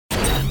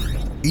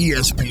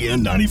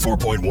ESPN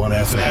 94.1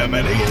 FM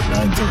and AM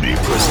 930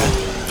 present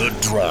The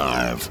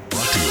Drive.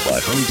 Brought to you by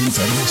Huntington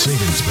Federal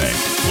Savings Bank.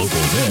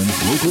 Local then,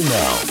 local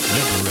now.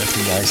 Member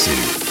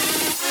FDIC.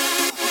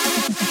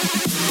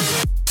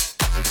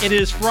 It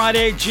is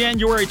Friday,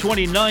 January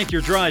 29th.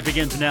 Your drive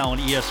begins now on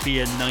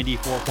ESPN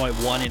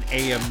 94.1 and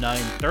AM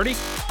 930.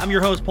 I'm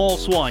your host, Paul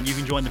Swan. You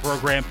can join the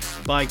program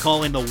by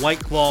calling the White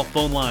Claw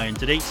phone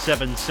lines at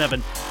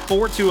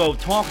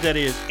 877-420-TALK. That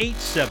is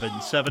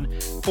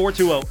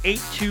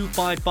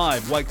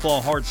 877-420-8255. White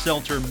Claw Hard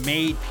Seltzer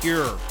made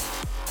pure.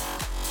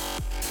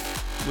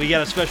 We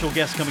got a special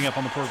guest coming up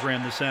on the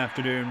program this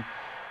afternoon.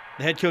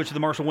 The head coach of the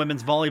Marshall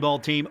women's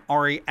volleyball team,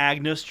 Ari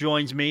Agnes,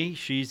 joins me.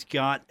 She's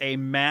got a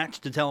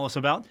match to tell us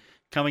about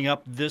coming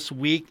up this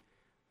week.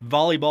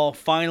 Volleyball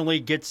finally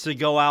gets to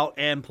go out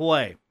and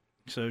play.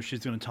 So she's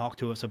going to talk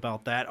to us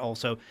about that.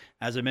 Also,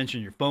 as I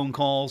mentioned, your phone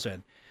calls,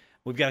 and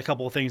we've got a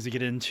couple of things to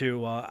get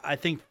into. I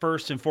think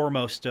first and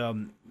foremost,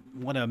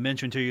 want to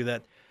mention to you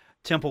that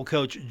Temple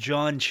coach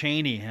John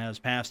Chaney has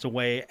passed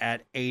away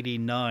at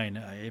 89.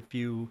 If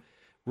you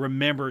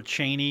remember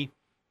Chaney,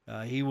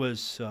 he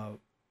was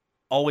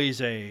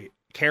always a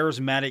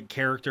charismatic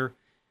character.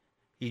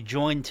 He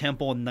joined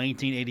Temple in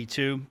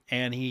 1982,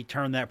 and he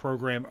turned that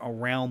program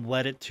around,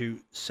 led it to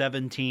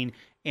 17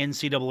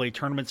 NCAA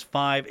tournaments,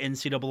 5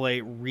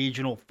 NCAA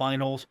regional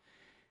finals.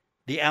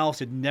 The Owls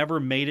had never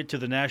made it to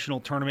the national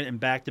tournament in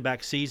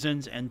back-to-back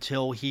seasons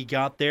until he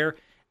got there,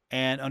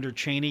 and under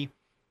Chaney,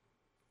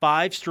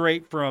 5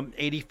 straight from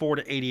 84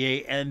 to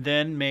 88, and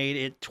then made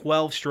it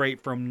 12 straight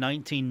from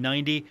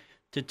 1990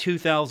 to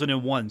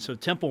 2001. So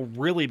Temple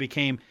really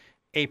became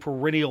a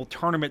perennial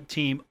tournament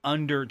team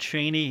under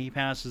Chaney. He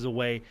passes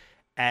away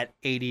at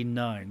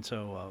 89.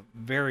 So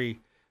very,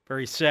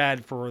 very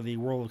sad for the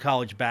world of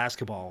college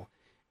basketball.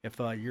 If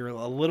you're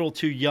a little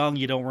too young,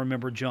 you don't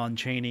remember John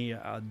Chaney,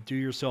 do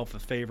yourself a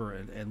favor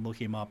and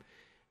look him up.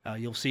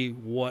 You'll see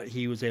what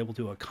he was able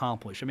to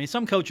accomplish. I mean,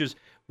 some coaches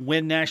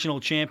win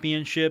national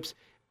championships,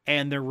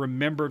 and they're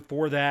remembered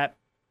for that.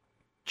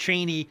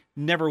 Chaney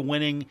never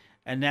winning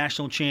a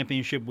national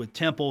championship with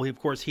Temple. Of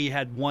course, he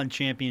had won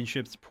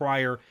championships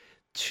prior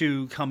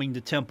to coming to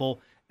Temple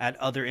at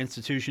other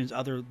institutions,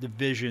 other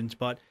divisions,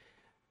 but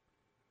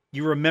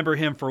you remember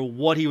him for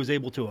what he was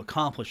able to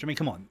accomplish. I mean,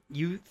 come on.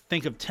 You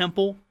think of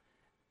Temple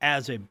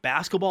as a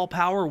basketball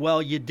power?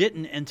 Well, you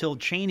didn't until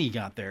Chaney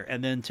got there,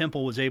 and then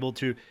Temple was able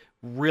to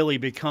really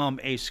become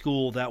a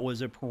school that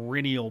was a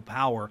perennial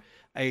power,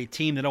 a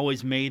team that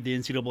always made the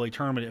NCAA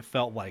tournament, it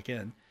felt like.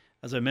 And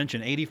as I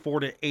mentioned,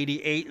 84 to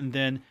 88, and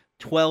then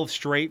 12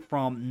 straight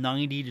from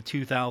 90 to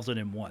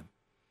 2001.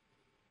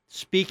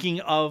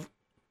 Speaking of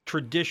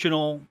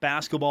traditional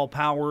basketball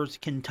powers,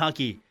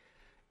 Kentucky.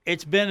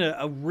 It's been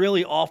a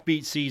really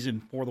offbeat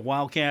season for the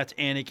Wildcats,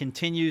 and it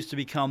continues to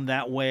become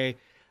that way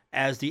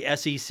as the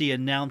SEC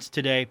announced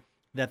today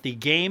that the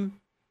game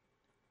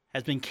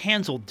has been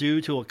canceled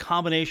due to a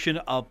combination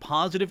of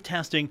positive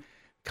testing,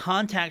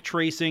 contact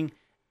tracing,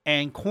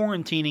 and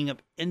quarantining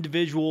of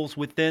individuals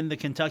within the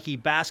Kentucky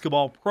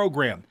basketball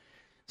program.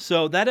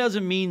 So that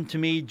doesn't mean to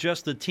me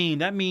just the team.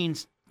 That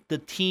means the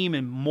team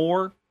and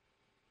more.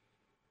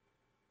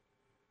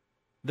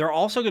 They're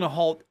also going to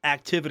halt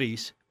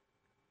activities.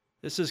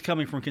 This is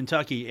coming from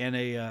Kentucky in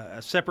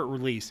a separate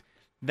release,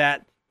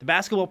 that the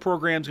basketball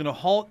program is going to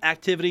halt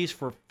activities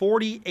for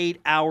 48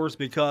 hours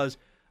because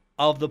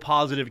of the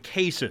positive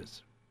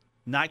cases.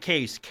 Not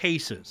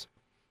cases.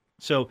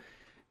 So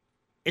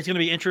it's going to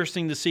be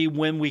interesting to see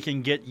when we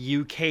can get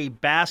UK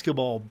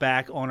basketball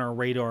back on our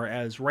radar,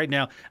 as right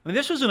now. I mean,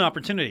 this was an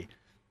opportunity.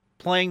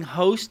 Playing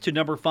host to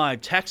number 5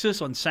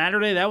 Texas on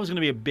Saturday, that was going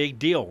to be a big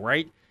deal,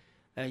 right?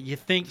 You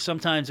think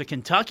sometimes that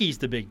Kentucky's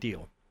the big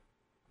deal.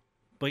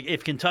 But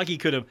if Kentucky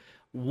could have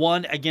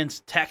won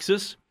against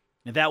Texas,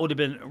 that would have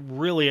been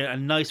really a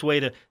nice way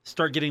to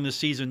start getting the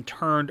season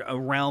turned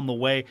around the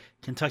way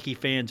Kentucky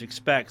fans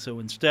expect. So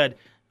instead,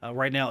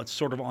 right now it's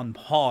sort of on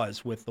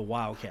pause with the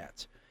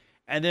Wildcats.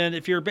 And then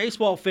if you're a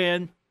baseball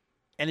fan,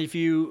 and if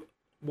you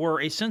were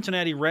a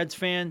Cincinnati Reds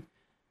fan,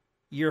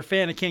 you're a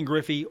fan of Ken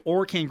Griffey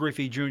or Ken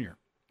Griffey Jr.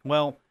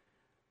 Well,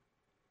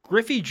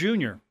 Griffey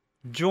Jr.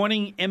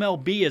 joining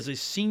MLB as a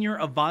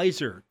senior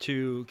advisor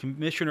to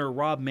Commissioner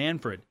Rob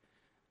Manfred.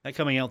 That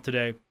coming out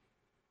today.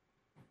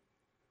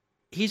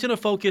 He's going to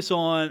focus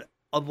on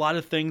a lot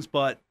of things,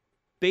 but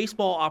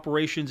baseball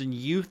operations and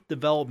youth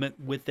development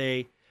with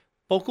a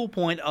focal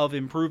point of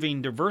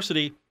improving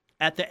diversity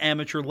at the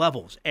amateur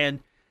levels. And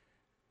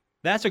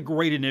that's a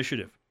great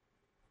initiative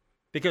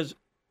because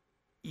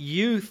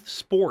youth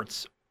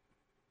sports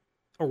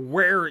are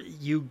where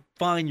you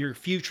find your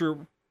future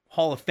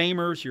Hall of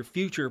Famers, your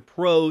future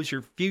pros,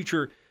 your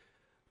future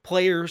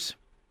players,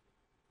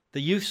 the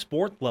youth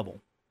sport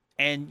level.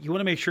 And you want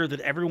to make sure that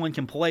everyone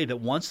can play that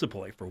wants to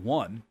play, for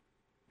one.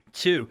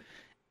 2,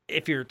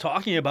 if you're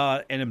talking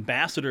about an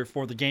ambassador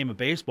for the game of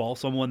baseball,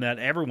 someone that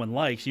everyone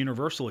likes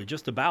universally,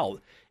 just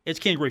about, it's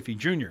Ken Griffey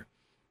Jr.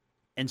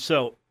 And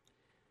so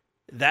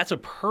that's a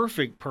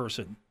perfect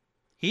person.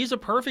 he's a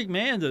perfect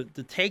man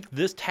to take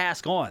this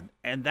task on.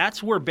 And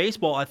that's where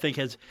baseball, I think,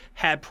 has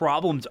had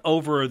problems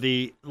over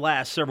the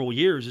last several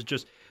years. It's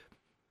just,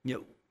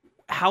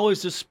 how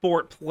is this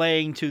sport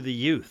playing to the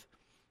youth?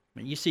 I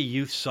mean, you see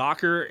youth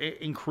soccer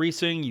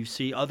increasing. You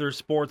see other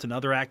sports and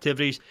other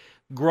activities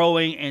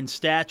growing in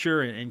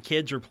stature, and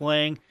kids are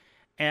playing.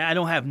 And I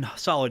don't have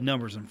solid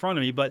numbers in front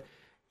of me, but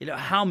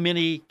how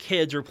many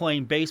kids are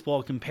playing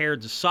baseball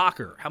compared to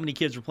soccer? How many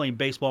kids are playing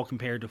baseball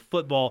compared to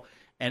football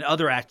and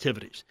other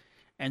activities?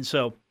 And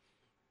so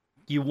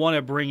you want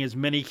to bring as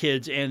many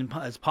kids in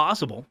as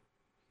possible.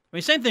 I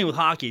mean, same thing with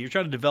hockey. You're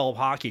trying to develop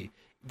hockey.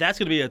 That's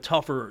going to be a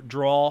tougher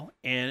draw,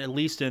 and at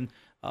least in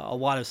a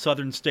lot of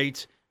southern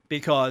states,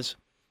 because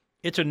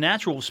it's a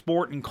natural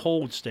sport in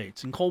cold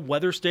states. In cold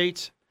weather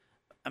states,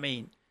 I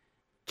mean,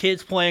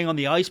 kids playing on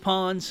the ice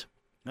ponds,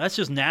 that's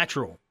just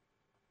natural.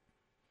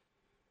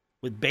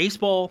 With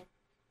baseball,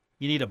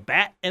 you need a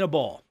bat and a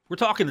ball. We're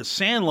talking the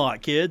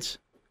Sandlot, kids.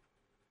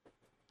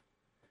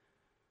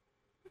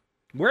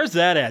 Where's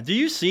that at? Do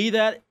you see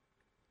that?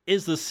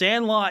 Is the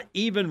Sandlot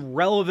even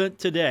relevant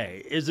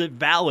today? Is it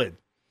valid?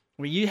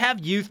 I mean, you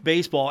have youth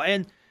baseball,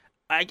 and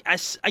I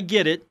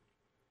get it.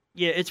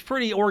 Yeah, it's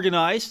pretty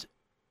organized.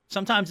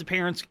 Sometimes the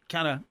parents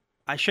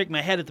I shake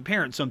my head at the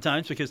parents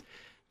sometimes because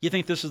you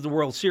think this is the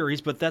World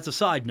Series, but that's a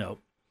side note.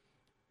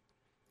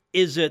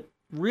 Is it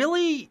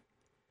really?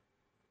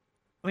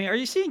 I mean, are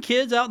you seeing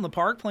kids out in the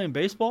park playing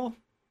baseball?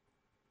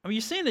 I mean,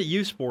 you're seeing the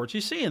youth sports.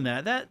 You're seeing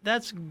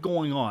that's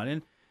going on,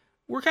 and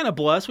we're kind of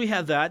blessed. We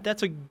have that.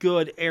 That's a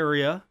good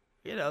area,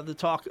 to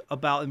talk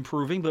about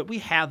improving, but we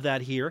have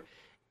that here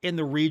in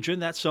the region.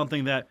 That's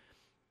something that,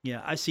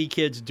 I see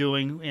kids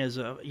doing as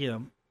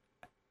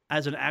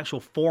as an actual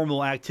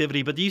formal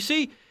activity. But do you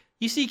see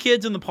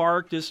kids in the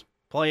park just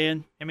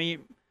playing? I mean,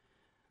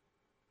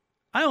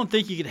 I don't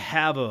think you could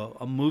have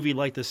a movie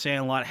like The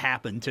Sandlot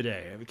happen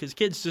today because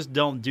kids just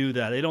don't do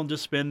that. They don't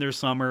just spend their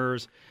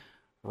summers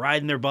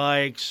riding their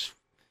bikes,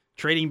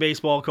 trading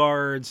baseball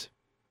cards,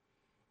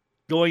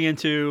 going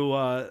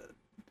into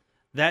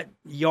that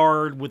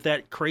yard with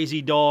that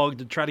crazy dog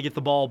to try to get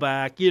the ball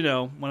back. You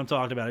know what I'm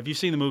talking about. If you've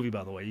seen the movie,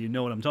 by the way, you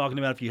know what I'm talking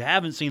about. If you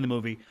haven't seen the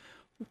movie,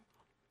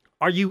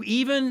 are you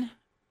even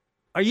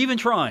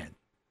trying?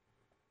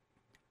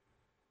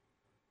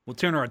 We'll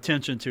turn our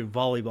attention to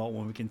volleyball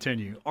when we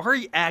continue.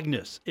 Ari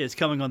Agnes is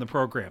coming on the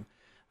program.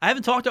 I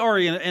haven't talked to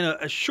Ari in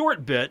a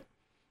short bit.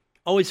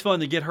 Always fun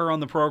to get her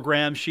on the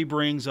program. She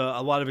brings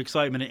a lot of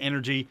excitement and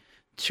energy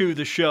to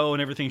the show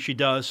and everything she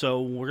does.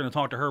 So we're going to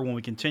talk to her when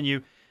we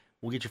continue.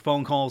 We'll get your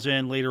phone calls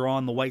in later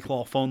on. The White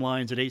Claw phone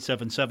lines at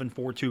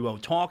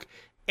 877-420-TALK.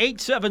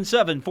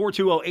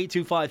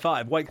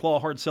 877-420-8255. White Claw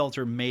Hard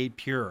Seltzer made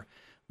pure.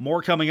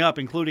 More coming up,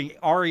 including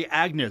Ari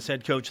Agnes,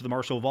 head coach of the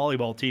Marshall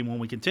volleyball team, when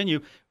we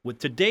continue with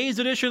today's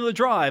edition of The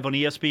Drive on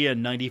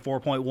ESPN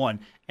 94.1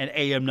 and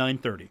AM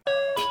 930.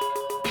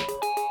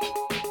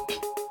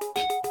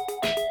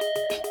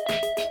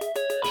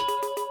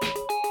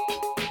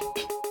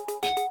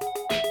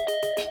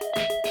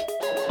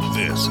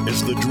 This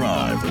is The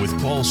Drive with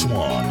Paul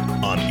Swan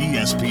on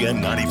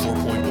ESPN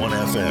 94.1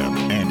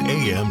 FM and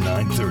AM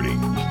 930.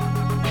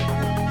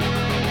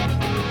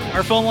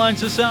 Our phone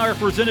lines this hour are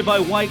presented by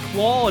White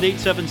Claw at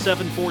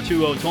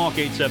 877-420-TALK,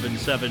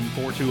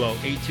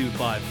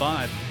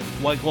 877-420-8255.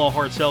 White Claw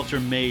Hard Seltzer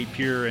made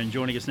pure, and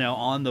joining us now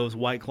on those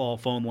White Claw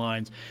phone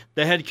lines,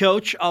 the head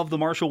coach of the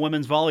Marshall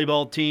women's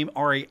volleyball team,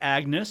 Ari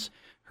Agnes.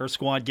 Her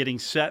squad getting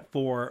set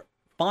for,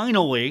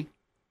 finally,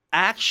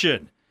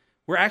 action.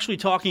 We're actually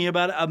talking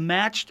about a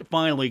match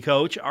finally,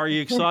 Coach. Are you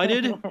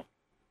excited?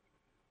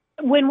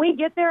 When we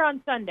get there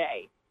on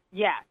Sunday,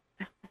 yes.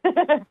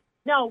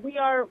 No, we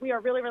are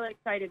really, really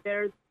excited.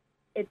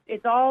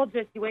 It's all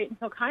just you wait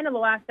until kind of the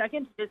last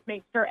second to just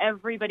make sure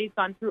everybody's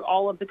gone through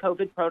all of the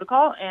COVID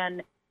protocol,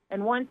 and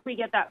once we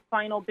get that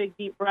final big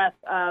deep breath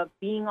of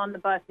being on the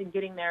bus and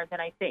getting there, then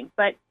I think.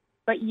 But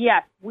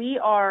yes, we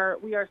are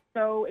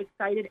so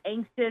excited,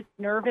 anxious,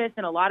 nervous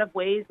in a lot of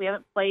ways. We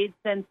haven't played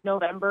since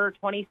November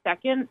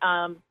 22nd,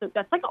 so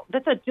that's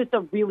just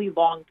a really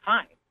long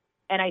time,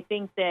 and I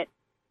think that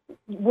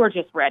we're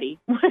just ready.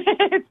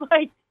 It's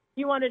like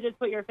you want to just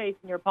put your face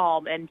in your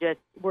palm and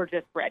we're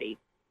just ready.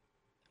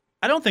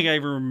 I don't think I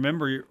even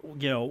remember,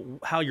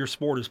 how your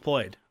sport is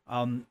played.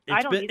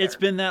 It's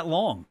been that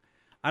long.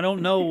 I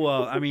don't know.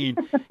 I mean,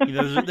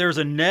 there's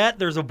a net,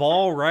 there's a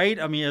ball, right?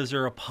 I mean, is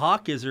there a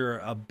puck? Is there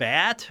a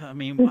bat? I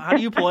mean, how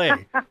do you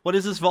play? What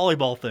is this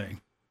volleyball thing?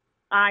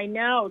 I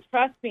know.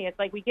 Trust me. It's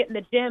like we get in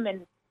the gym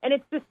and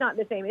it's just not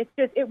the same.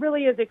 It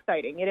really is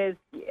exciting. It is.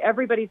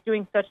 Everybody's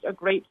doing such a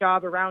great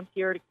job around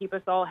here to keep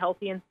us all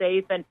healthy and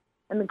safe. And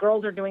the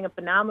girls are doing a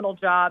phenomenal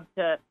job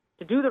to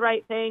do the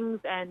right things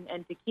and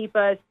to keep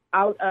us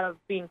out of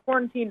being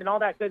quarantined and all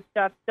that good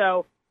stuff.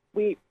 So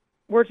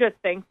we're just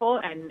thankful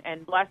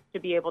and blessed to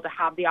be able to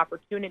have the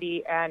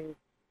opportunity. And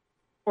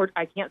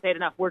I can't say it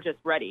enough. We're just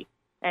ready.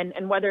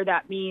 And whether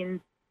that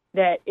means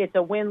that it's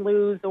a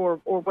win-lose or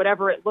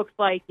whatever it looks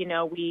like, you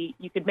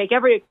could make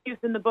every excuse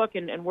in the book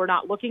and we're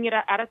not looking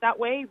at it that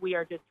way. We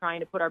are just trying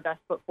to put our best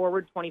foot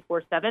forward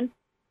 24/7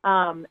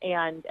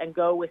 and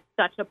go with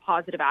such a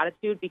positive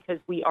attitude because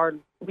we are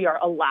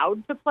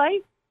allowed to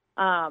play.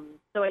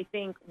 So I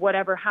think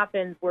whatever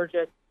happens, we're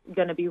just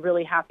going to be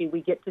really happy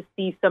we get to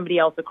see somebody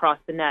else across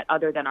the net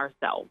other than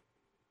ourselves.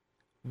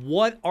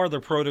 What are the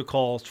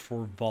protocols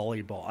for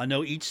volleyball? I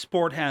know each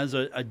sport has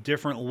a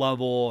different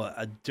level,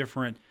 a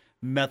different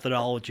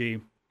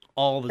methodology,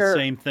 all the Sure.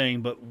 same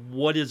thing, but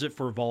what is it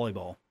for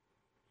volleyball?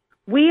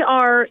 We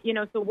are,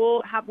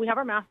 so we have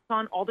our masks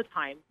on all the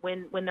time.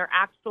 When they're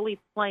actually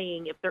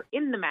playing, if they're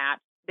in the match,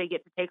 they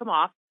get to take them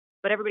off.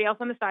 But everybody else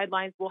on the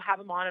sidelines will have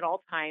them on at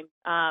all times.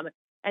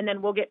 And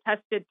then we'll get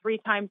tested 3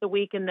 times a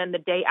week. And then the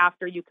day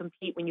after you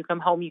compete, when you come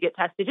home, you get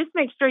tested. Just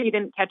make sure you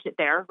didn't catch it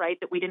there, right?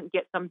 That we didn't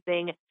get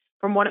something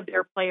from one of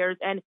their players.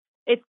 And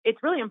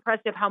it's really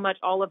impressive how much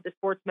all of the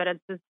sports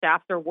medicine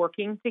staffs are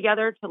working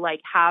together to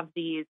have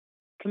these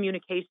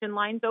communication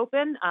lines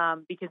open,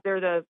 because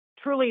they're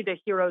truly the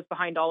heroes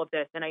behind all of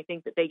this. And I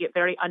think that they get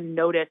very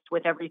unnoticed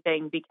with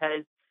everything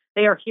because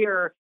they are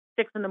here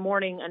 6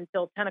 a.m.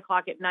 until 10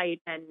 o'clock at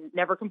night and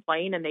never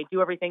complain, and they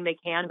do everything they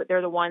can, but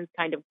they're the ones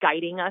kind of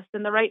guiding us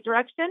in the right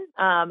direction.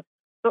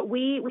 But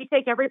we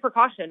take every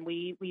precaution.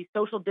 We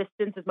social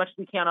distance as much as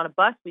we can on a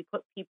bus. We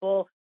put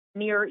people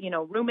near,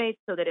 roommates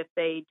so that if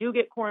they do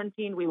get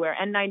quarantined, we wear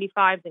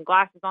N95s and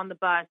glasses on the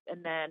bus.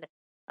 And then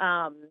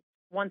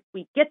once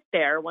we get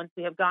there, once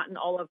we have gotten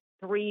all of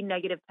 3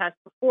 negative tests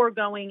before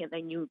going, and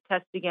then you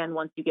test again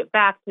once you get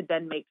back to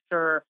then make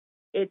sure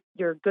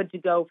you're good to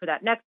go for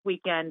that next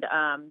weekend.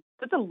 So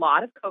it's a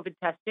lot of COVID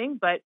testing,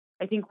 but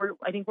I think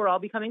we're all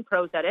becoming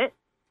pros at it.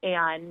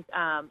 And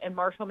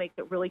Marshall makes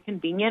it really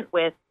convenient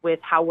with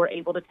how we're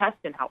able to test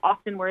and how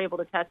often we're able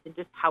to test and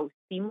just how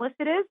seamless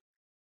it is.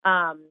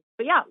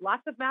 But yeah,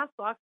 lots of masks,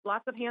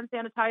 lots of hand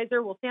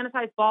sanitizer. We'll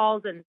sanitize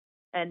balls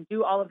and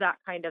do all of that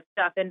kind of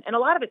stuff. And a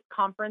lot of it's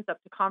conference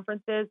up to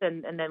conferences.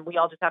 And then we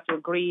all just have to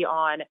agree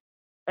on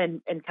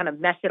and kind of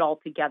mesh it all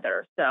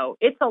together. So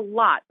it's a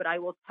lot, but I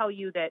will tell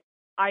you that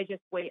I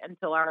just wait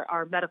until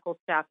our medical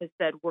staff has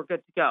said we're good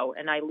to go.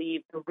 And I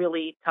leave the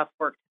really tough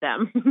work to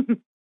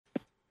them.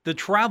 The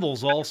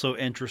travel's also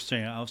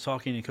interesting. I was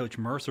talking to Coach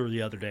Mercer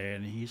the other day,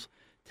 and he's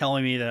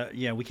telling me that,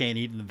 we can't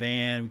eat in the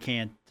van. We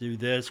can't do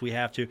this. We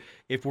have to,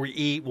 if we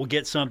eat, we'll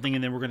get something,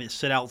 and then we're going to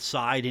sit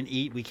outside and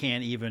eat. We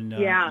can't even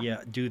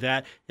do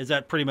that. Is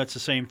that pretty much the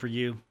same for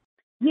you?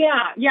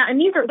 Yeah.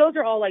 And those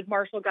are all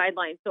Marshall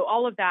guidelines. So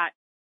all of that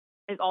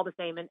is all the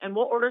same. And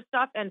we'll order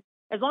stuff. And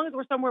as long as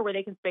we're somewhere where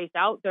they can space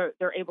out, they're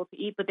able to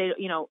eat. But they,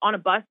 on a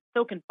bus,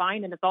 so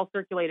confined, and it's all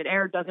circulated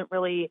air, doesn't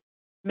really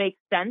make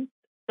sense.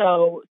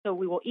 So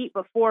we will eat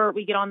before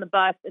we get on the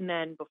bus, and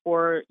then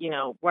before,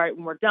 right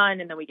when we're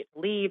done, and then we get to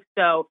leave.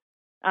 So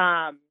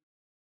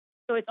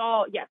it's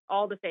all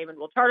the same. And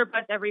we'll charter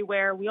bus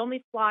everywhere. We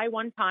only fly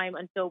one time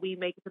until we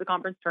make it to the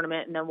conference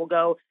tournament, and then we'll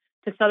go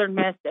to Southern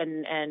Miss.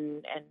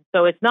 And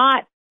so it's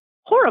not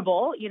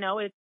horrible.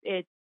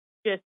 It's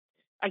just,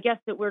 I guess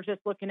that we're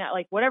just looking at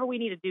whatever we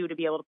need to do to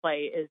be able to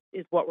play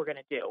is what we're going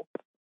to do.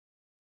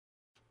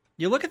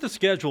 You look at the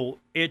schedule,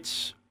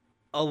 it's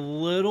a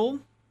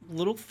little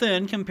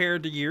thin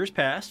compared to years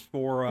past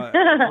for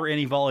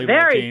any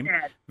volleyball team.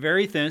 Thin.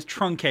 Very thin. It's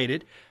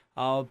truncated.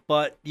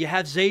 But you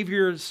have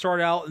Xavier start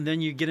out, and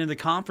then you get into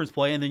conference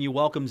play, and then you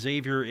welcome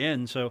Xavier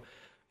in. So,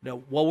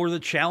 what were the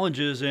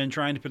challenges in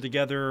trying to put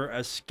together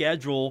a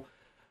schedule?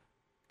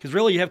 Because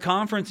really, you have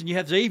conference and you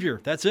have Xavier.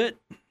 That's it.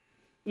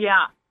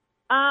 Yeah.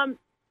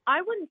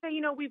 I wouldn't say,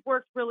 we've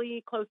worked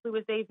really closely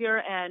with Xavier,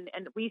 and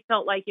we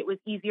felt like it was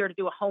easier to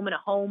do a home and a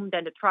home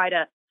than to try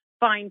to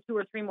find 2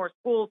 or 3 more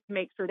schools to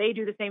make sure they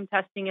do the same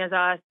testing as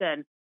us.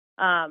 And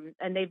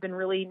they've been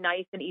really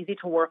nice and easy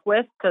to work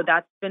with. So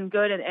that's been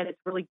good. And it's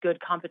really good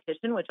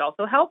competition, which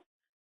also helps.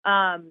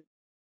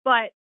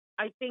 But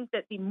I think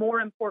that the more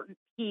important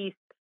piece,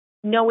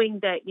 knowing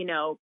that,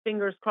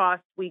 fingers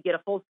crossed, we get a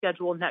full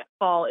schedule next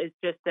fall, is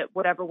just that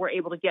whatever we're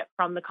able to get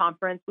from the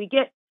conference, we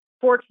get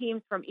 4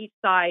 teams from each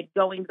side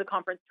going to the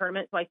conference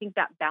tournament. So I think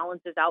that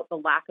balances out the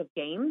lack of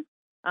games.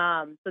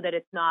 So that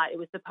it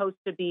was supposed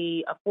to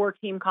be a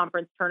 4-team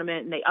conference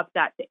tournament, and they upped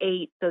that to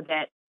 8 so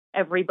that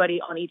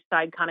everybody on each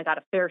side kind of got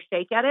a fair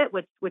shake at it,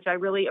 which I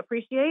really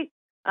appreciate.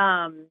 But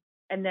I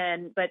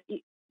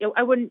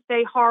wouldn't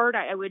say hard.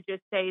 I would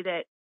just say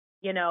that,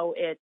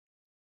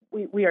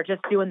 we are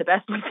just doing the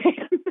best we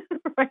can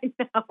right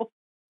now.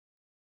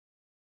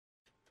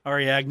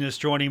 Ari Agnes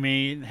joining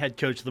me, head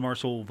coach of the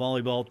Marshall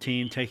volleyball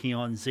team, taking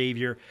on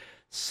Xavier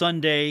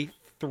Sunday,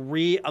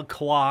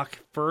 3:00,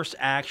 first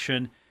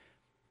action.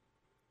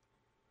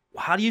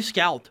 How do you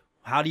scout?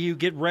 How do you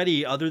get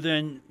ready other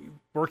than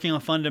working on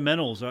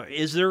fundamentals?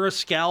 Is there a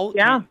scout?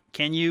 Yeah.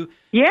 Can you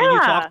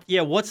talk?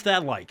 Yeah. What's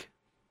that like?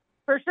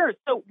 For sure.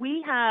 So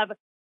we have,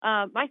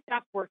 my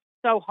staff worked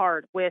so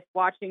hard with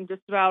watching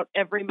just about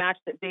every match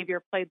that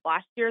Xavier played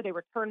last year. They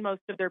returned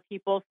most of their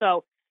people.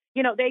 So,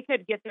 they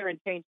could get there and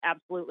change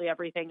absolutely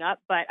everything up.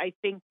 But I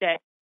think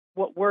that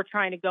what we're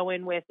trying to go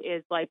in with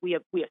is we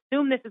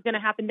assume this is going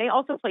to happen. They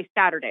also play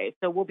Saturday.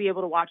 So we'll be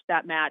able to watch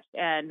that match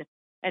and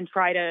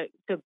try to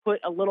put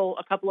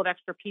a couple of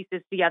extra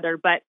pieces together.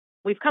 But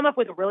we've come up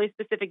with a really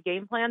specific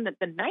game plan. That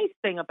the nice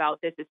thing about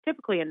this is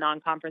typically in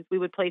non-conference, we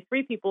would play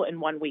 3 people in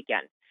one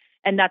weekend.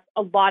 And that's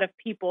a lot of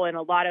people and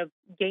a lot of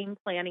game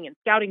planning and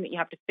scouting that you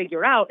have to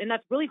figure out. And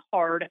that's really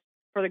hard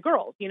for the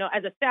girls.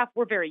 As a staff,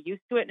 we're very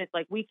used to it. And it's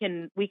like we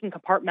can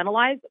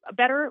compartmentalize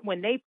better.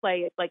 When they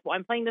play, it's like, well,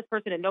 I'm playing this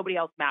person and nobody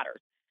else matters.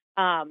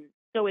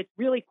 So it's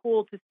really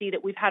cool to see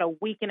that we've had a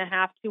week and a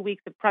half, 2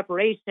 weeks of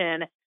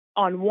preparation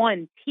on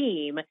one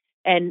team,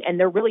 and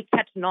they're really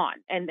catching on.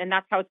 And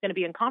that's how it's going to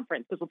be in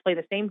conference, because we'll play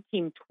the same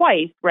team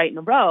twice right in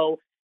a row,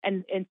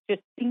 and it's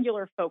just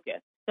singular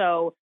focus.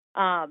 So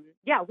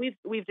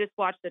we've just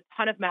watched a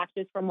ton of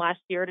matches from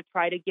last year to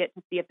try to get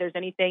to see if there's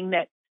anything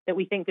that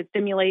we think could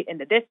simulate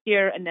into this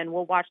year, and then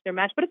we'll watch their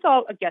match. But it's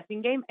all a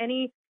guessing game.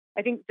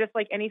 I think just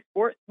like any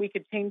sport, we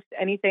could change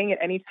anything at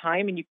any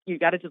time, and you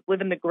got to just live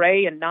in the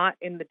gray and not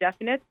in the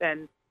definites.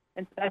 And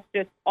so that's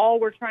just all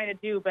we're trying to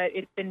do. But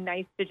it's been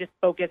nice to just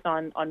focus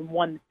on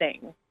one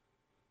thing.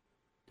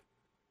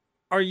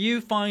 Are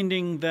you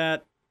finding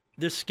that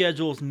this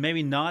schedule is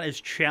maybe not as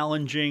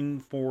challenging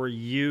for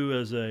you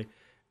as a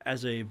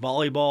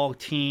volleyball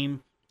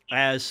team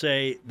as,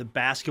 say, the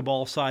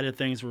basketball side of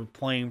things? We're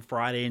playing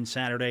Friday and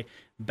Saturday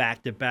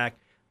back to back.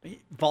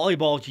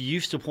 Volleyball, you're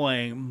used to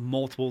playing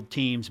multiple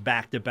teams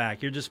back to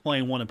back. You're just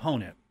playing one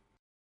opponent.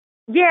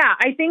 Yeah,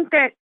 I think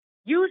that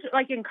usually,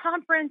 like in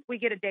conference, we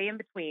get a day in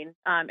between,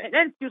 and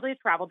then it's usually a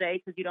travel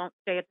day because you don't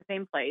stay at the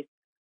same place.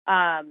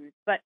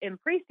 But in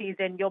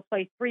preseason, you'll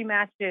play 3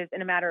 matches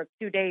in a matter of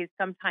 2 days,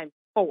 sometimes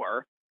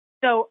 4.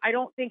 So I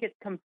don't think it's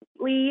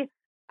completely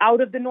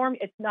out of the norm.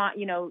 It's not,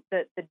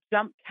 the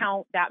jump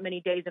count that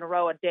many days in a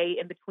row. A day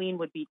in between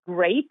would be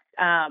great.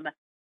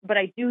 But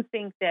I do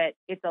think that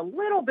it's a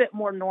little bit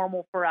more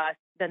normal for us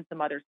than some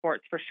other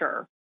sports, for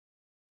sure.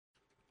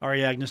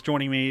 Ari Agnes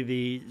joining me,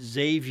 the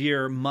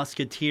Xavier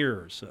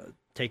Musketeers,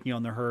 taking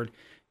on the Herd,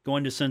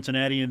 going to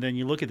Cincinnati, and then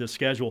you look at the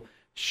schedule.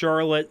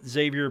 Charlotte,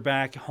 Xavier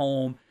back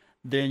home,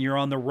 then you're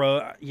on the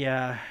road.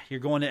 Yeah, you're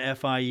going to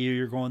FIU,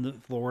 you're going to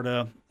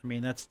Florida. I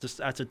mean, that's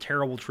a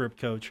terrible trip,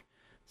 Coach.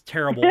 It's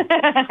terrible.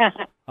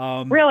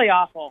 Really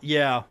awful.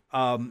 Yeah.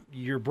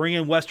 You're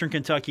bringing Western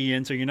Kentucky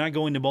in, so you're not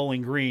going to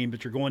Bowling Green,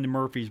 but you're going to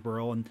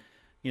Murfreesboro. And,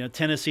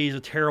 Tennessee is a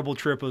terrible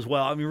trip as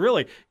well. I mean,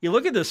 really, you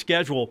look at the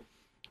schedule.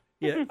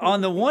 Yeah, on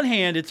the one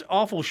hand, it's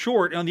awful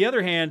short. On the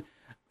other hand,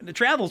 the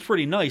travel's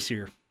pretty nice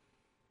here.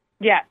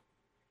 Yeah.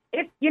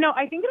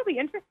 I think it'll be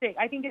interesting.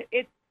 I think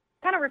it's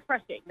kind of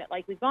refreshing that,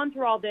 like, we've gone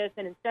through all this,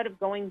 and instead of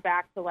going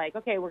back to, like,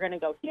 okay, we're going to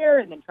go here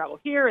and then travel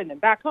here and then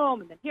back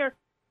home and then here,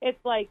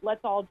 it's like,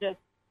 let's all just,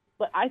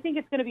 but I think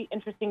it's going to be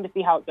interesting to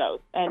see how it goes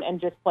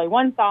and just play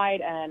one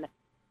side. And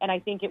I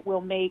think it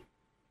will make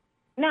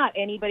not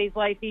anybody's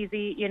life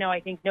easy. I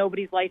think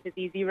nobody's life is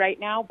easy right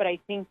now, but I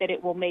think that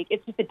it will make,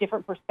 it's just a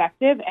different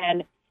perspective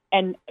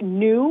and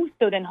new.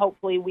 So then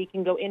hopefully we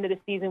can go into the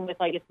season with,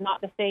 like, it's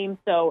not the same.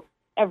 So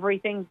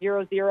everything's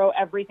 0-0,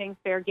 everything's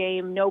fair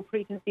game, no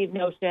preconceived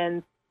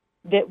notions,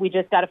 that we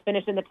just got to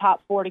finish in the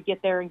top 4 to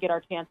get there and get our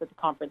chance at the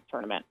conference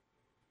tournament.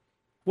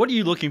 What are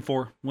you looking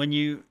for when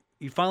you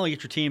finally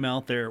get your team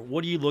out there?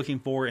 What are you looking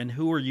for, and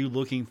who are you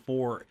looking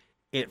for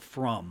it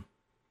from?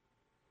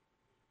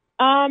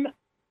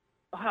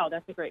 Wow,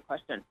 that's a great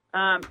question.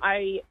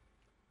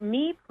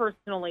 Me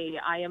personally,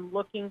 I am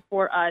looking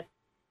for us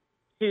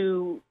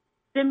to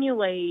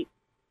simulate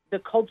the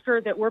culture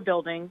that we're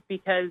building,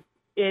 because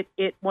it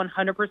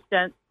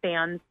 100%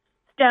 stems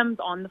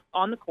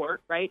on the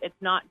court, right? It's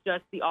not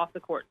just the off the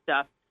court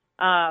stuff.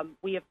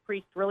 We have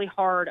preached really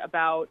hard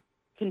about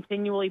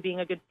continually being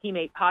a good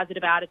teammate,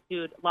 positive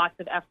attitude, lots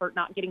of effort,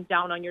 not getting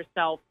down on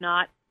yourself,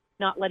 not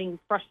letting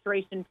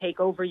frustration take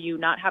over you,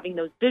 not having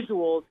those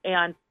visuals.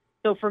 And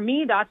so for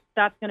me, that's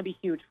going to be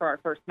huge for our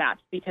first match,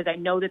 because I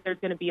know that there's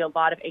going to be a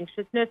lot of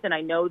anxiousness, and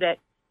I know that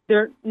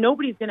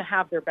nobody's going to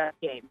have their best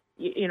game.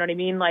 You know what I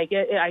mean? Like,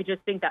 I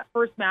just think that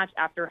first match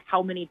after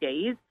how many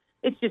days,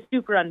 it's just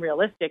super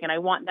unrealistic. And I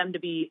want them to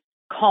be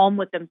calm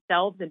with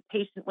themselves and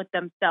patient with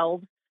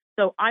themselves.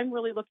 So I'm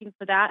really looking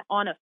for that.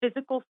 On a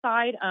physical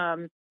side,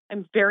 I'm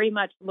very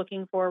much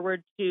looking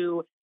forward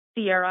to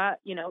Sierra,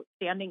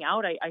 standing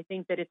out. I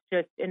think that it's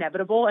just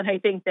inevitable. And I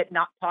think that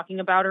not talking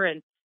about her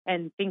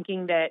and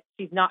thinking that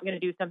she's not going to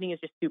do something is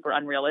just super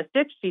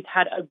unrealistic. She's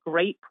had a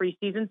great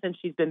preseason since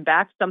she's been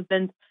back.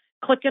 Something's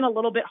clicking a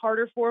little bit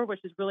harder for her,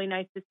 which is really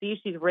nice to see.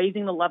 She's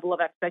raising the level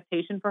of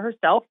expectation for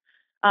herself.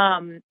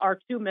 Our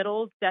 2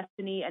 middles,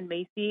 Destiny and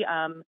Macy,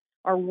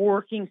 are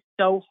working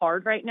so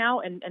hard right now,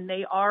 and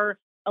they are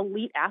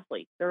elite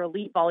athletes. They're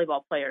elite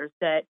volleyball players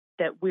that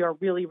we are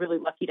really, really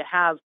lucky to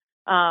have.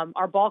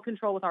 Our ball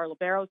control with our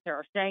libero,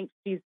 Sarah Shanks,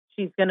 she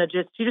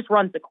just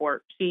runs the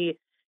court. She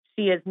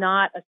is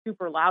not a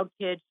super loud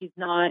kid. She's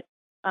not,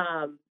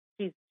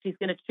 she's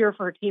going to cheer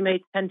for her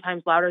teammates 10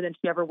 times louder than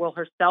she ever will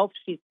herself.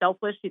 She's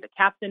selfless. She's a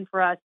captain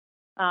for us.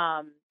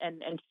 And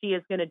she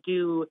is going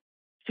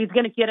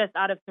to get us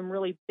out of some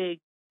really big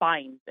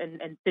binds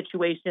and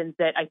situations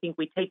that I think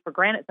we take for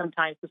granted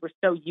sometimes, because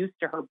we're so used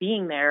to her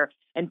being there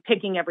and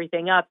picking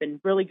everything up, and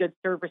really good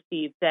serve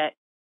receives that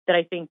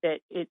I think that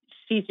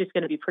she's just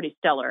going to be pretty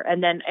stellar.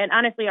 And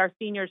honestly, our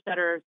senior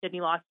setter, Sydney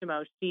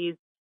Lostimo, she's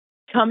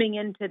coming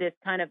into this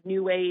kind of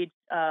new age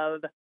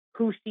of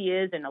who she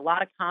is and a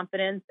lot of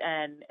confidence,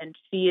 and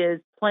she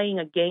is playing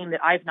a game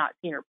that I've not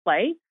seen her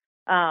play.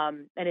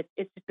 And it's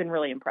just been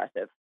really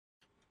impressive.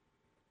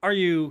 Are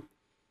you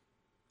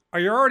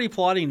already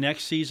plotting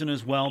next season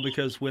as well?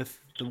 Because with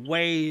the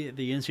way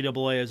the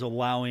NCAA is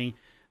allowing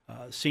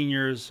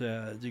seniors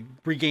to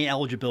regain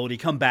eligibility,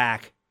 come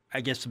back,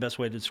 I guess the best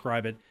way to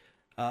describe it.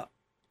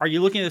 Are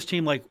you looking at this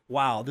team like,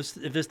 wow, if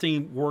this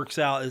team works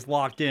out, is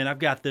locked in, I've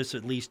got this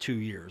at least 2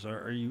 years?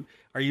 Are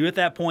you at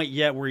that point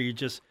yet where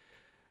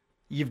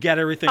you've got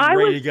everything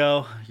ready to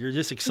go? You're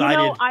just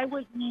excited? I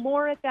was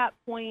more at that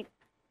point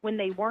when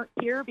they weren't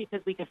here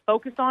because we could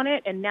focus on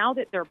it. And now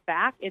that they're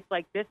back, it's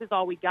like, this is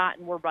all we got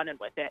and we're running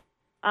with it.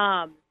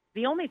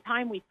 The only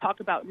time we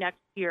talk about next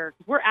year,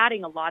 because we're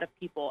adding a lot of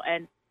people,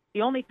 and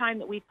the only time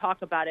that we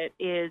talk about it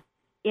is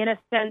in a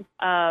sense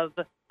of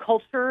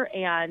culture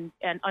and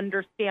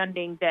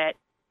understanding that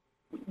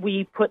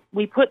we put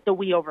the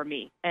we over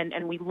me,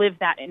 and we live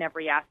that in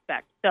every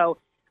aspect. So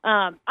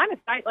I'm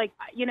excited. Like,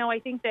 I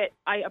think that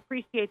I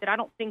appreciate that. I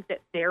don't think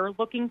that they're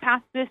looking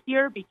past this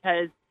year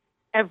because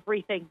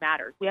everything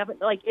matters.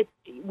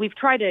 We've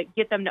tried to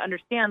get them to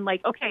understand,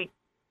 like, okay,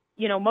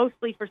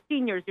 mostly for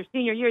seniors, your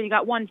senior year, you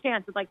got one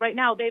chance. It's like right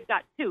now they've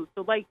got two.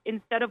 So like,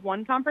 instead of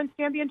one conference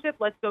championship,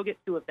 let's go get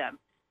two of them.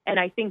 And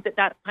I think that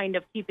that's kind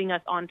of keeping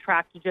us on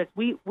track to just,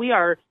 we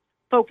are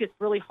focused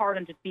really hard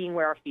on just being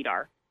where our feet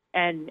are.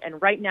 And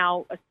right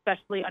now,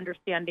 especially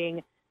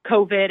understanding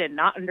COVID and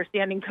not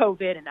understanding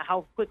COVID and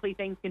how quickly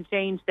things can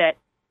change, that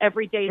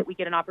every day that we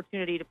get an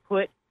opportunity to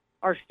put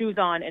our shoes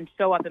on and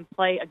show up and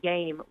play a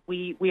game,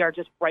 we are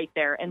just right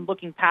there. And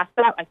looking past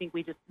that, I think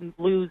we just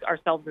lose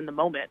ourselves in the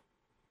moment.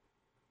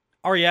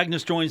 Ari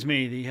Agnes joins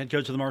me, the head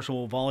coach of the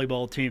Marshall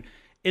volleyball team.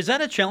 Is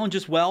that a challenge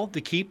as well, to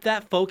keep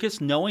that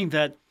focus, knowing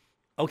that,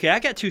 okay, I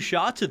got two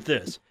shots at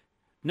this?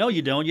 No,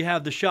 you don't. You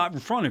have the shot in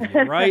front of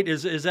you, right?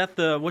 Is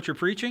that what you're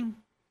preaching?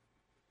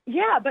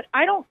 Yeah, but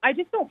I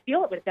just don't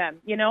feel it with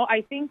them.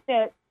 I think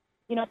that,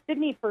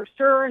 Sydney, for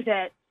sure,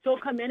 that she'll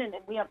come in and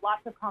we have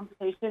lots of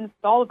conversations with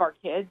all of our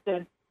kids,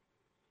 and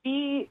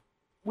we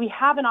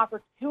have an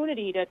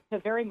opportunity to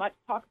very much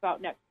talk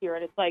about next year.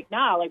 And it's like,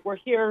 we're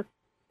here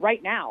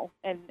right now,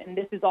 and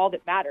this is all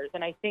that matters.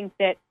 And I think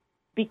that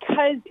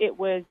because it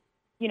was,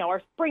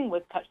 our spring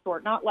was cut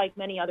short, not like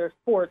many other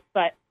sports,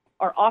 but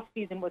our off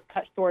season was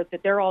cut short,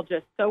 that they're all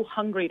just so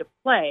hungry to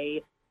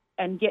play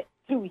and get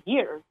 2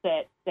 years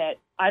that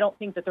I don't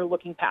think that they're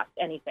looking past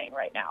anything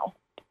right now.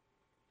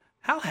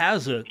 How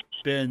has it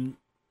been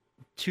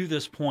to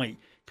this point?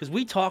 Because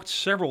we talked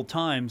several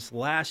times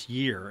last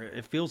year.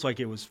 It feels like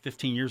it was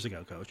 15 years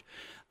ago, Coach.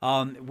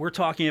 We're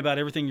talking about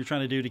everything you're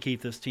trying to do to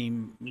keep this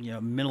team,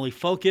 mentally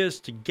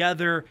focused,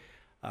 together.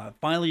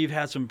 Finally, you've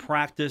had some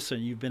practice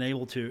and you've been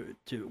able to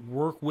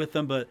work with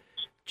them. But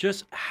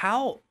just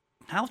how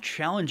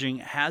challenging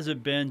has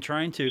it been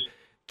trying to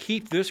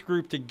keep this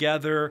group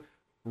together,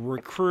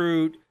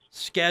 recruit,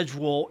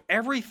 schedule,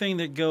 everything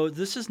that goes?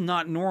 This is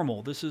not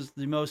normal. This is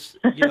the most,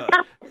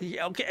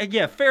 okay,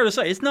 yeah, fair to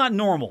say, it's not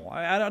normal.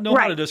 I don't know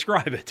how to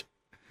describe it.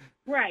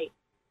 Right.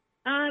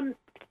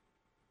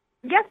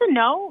 Yes and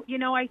no.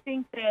 I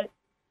think that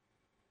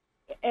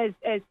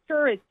as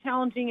sure as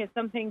challenging as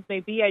some things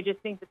may be, I just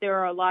think that there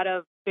are a lot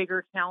of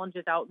bigger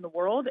challenges out in the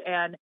world.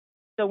 And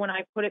so when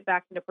I put it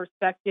back into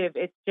perspective,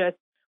 it's just,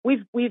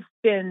 we've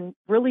been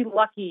really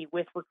lucky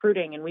with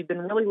recruiting, and we've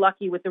been really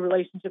lucky with the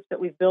relationships that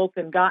we've built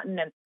and gotten,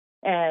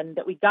 and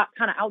that we got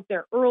kind of out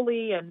there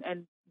early,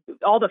 and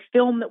all the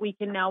film that we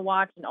can now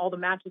watch and all the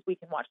matches we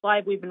can watch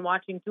live. We've been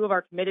watching two of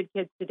our committed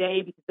kids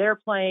today because they're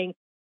playing,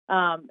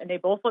 and they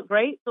both look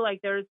great. So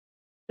there's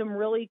some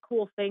really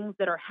cool things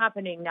that are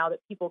happening now that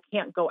people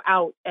can't go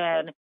out.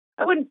 And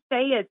I wouldn't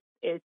say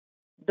it's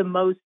the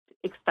most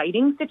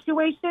exciting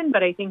situation,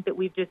 but I think that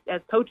we've just,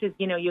 as coaches,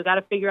 you got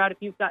to figure out, if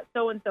you've got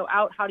so-and-so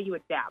out, how do you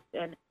adapt?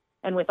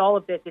 And with all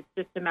of this, it's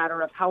just a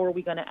matter of how are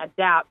we going to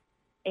adapt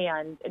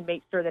and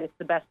make sure that it's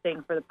the best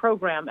thing for the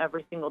program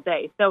every single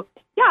day. So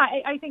yeah,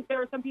 I think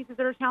there are some pieces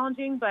that are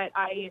challenging, but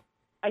I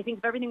think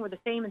if everything were the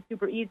same and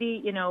super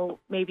easy,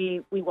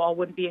 maybe we all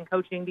wouldn't be in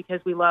coaching because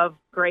we love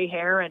gray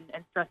hair and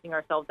stressing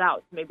ourselves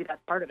out. So maybe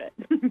that's part of it.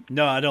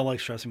 No, I don't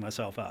like stressing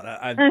myself out.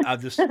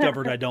 I've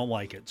discovered I don't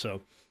like it.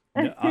 So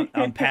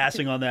I'm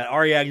passing on that.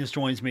 Ari Agnes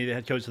joins me, the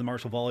head coach of the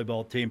Marshall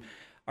volleyball team.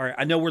 All right,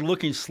 I know we're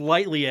looking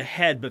slightly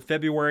ahead, but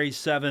February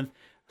 7th,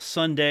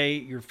 Sunday,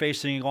 you're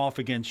facing off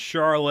against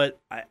Charlotte.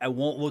 I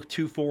won't look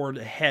too forward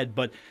ahead,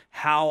 but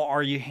how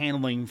are you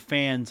handling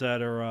fans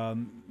that are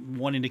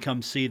wanting to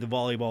come see the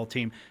volleyball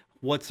team?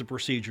 What's the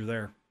procedure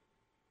there?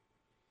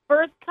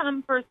 First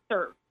come, first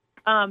serve.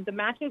 The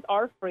matches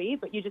are free,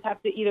 but you just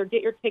have to either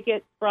get your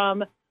tickets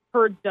from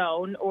Herd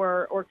Zone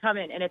or come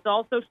in. And it's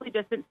all socially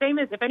distant. Same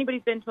as if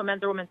anybody's been to a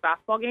men's or women's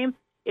basketball game,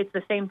 it's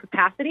the same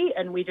capacity,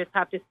 and we just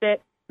have to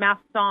sit,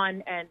 masks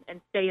on,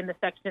 and stay in the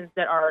sections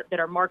that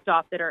are marked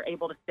off that are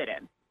able to sit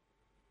in.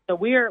 So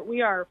we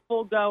are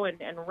full go and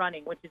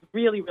running, which is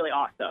really, really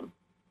awesome.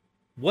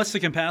 What's the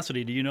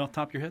capacity? Do you know off the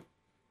top of your head?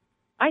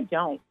 I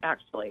don't,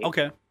 actually.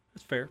 Okay,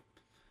 that's fair.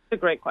 It's a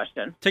great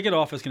question. Ticket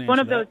office can answer One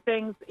of that. those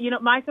things,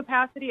 my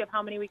capacity of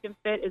how many we can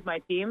fit is my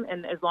team,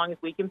 and as long as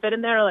we can fit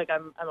in there, like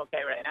I'm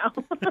okay right now.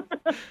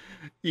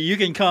 You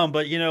can come,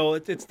 but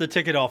it's the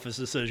ticket office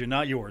decision,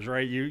 not yours,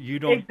 right? You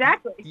don't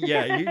Exactly.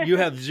 Yeah, you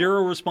have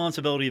zero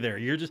responsibility there.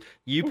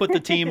 You put the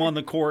team on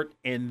the court,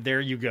 and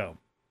there you go.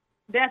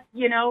 That's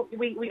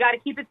we got to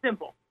keep it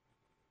simple.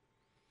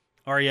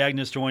 Ari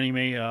Agnes joining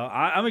me.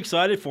 I'm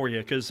excited for you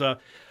because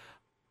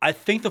I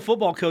think the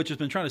football coach has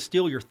been trying to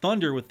steal your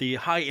thunder with the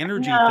high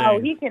energy thing. No,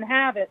 he can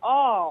have it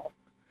all.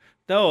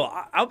 No,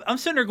 I'm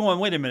sitting there going,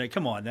 wait a minute,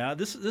 come on now.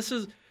 This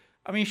is,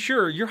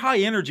 sure, you're high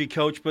energy,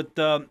 coach, but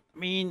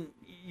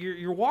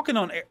you're walking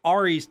on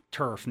Ari's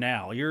turf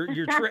now. You're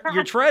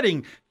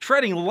treading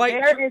light.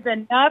 There is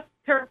enough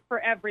turf for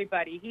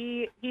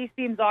everybody. He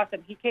seems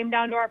awesome. He came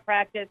down to our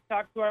practice,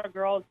 talked to our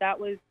girls. That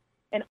was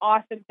an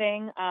awesome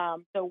thing.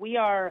 So we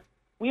are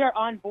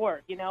on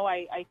board.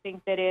 I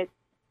think that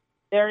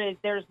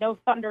there's no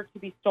thunder to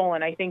be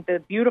stolen. I think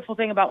the beautiful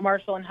thing about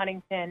Marshall and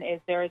Huntington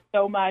is there is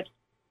so much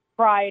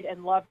pride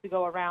and love to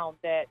go around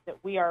that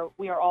we are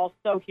all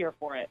so here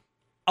for it.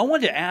 I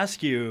wanted to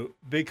ask you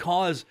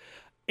because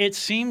it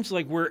seems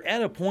like we're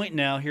at a point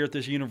now here at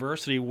this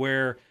university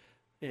where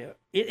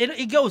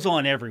it goes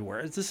on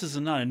everywhere. This is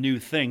not a new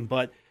thing,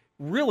 but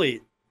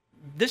really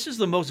this is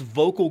the most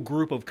vocal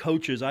group of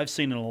coaches I've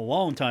seen in a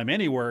long time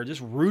anywhere,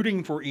 just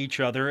rooting for each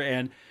other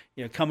and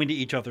coming to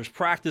each other's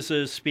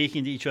practices,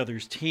 speaking to each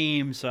other's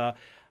teams.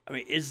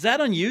 Is that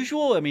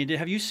unusual?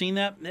 Have you seen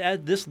that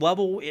at this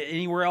level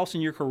anywhere else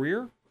in your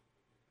career?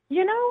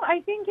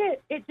 I think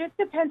it just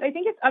depends. I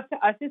think it's up to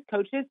us as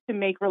coaches to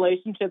make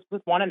relationships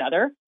with one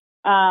another.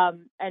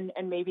 And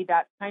maybe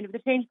that's kind of the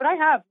change. But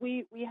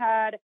we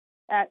had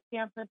at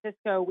San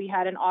Francisco, we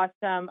had an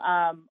awesome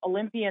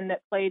Olympian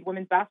that played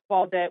women's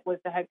basketball that was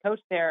the head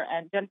coach there,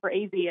 and Jennifer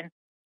Azzi, and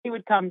she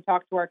would come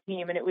talk to our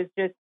team, and it was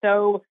just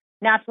so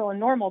natural and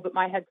normal. But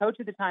my head coach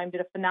at the time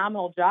did a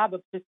phenomenal job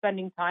of just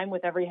spending time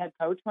with every head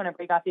coach whenever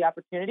he got the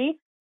opportunity.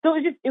 So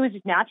it was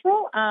just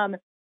natural.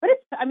 But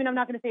I'm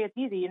not going to say it's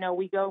easy.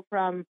 We go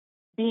from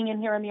being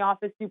in here in the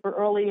office super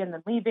early and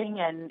then leaving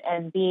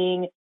and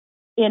being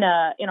in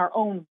our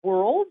own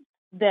world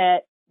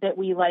that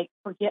we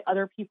forget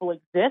other people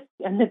exist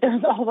and that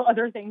there's all the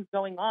other things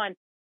going on.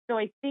 So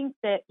I think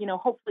that,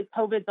 hopefully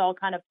COVID's all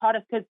kind of taught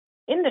us, because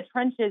in the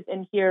trenches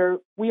in here,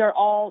 we are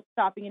all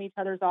stopping in each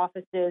other's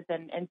offices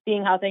and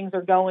seeing how things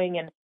are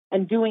going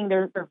and doing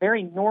their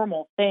very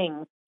normal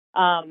things.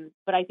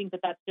 But I think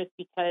that that's just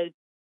because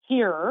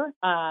here,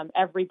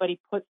 everybody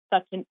puts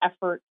such an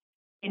effort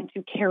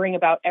into caring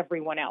about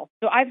everyone else.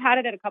 So I've had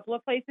it at a couple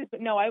of places,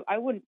 but no, I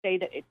wouldn't say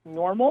that it's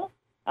normal.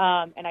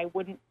 And I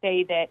wouldn't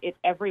say that it's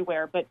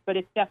everywhere, but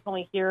it's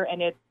definitely here,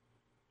 and it's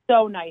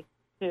so nice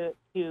to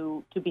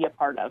be a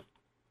part of.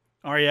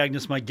 Ari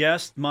Agnes, my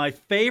guest, my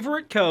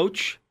favorite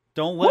coach.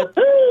 Don't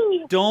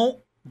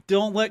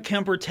let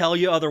Kemper tell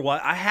you otherwise.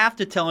 I have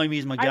to tell him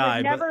he's my guy. I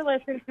would never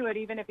listen to it,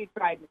 even if he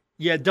tried me.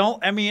 Yeah,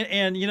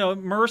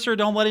 Mercer,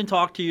 don't let him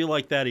talk to you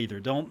like that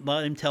either. Don't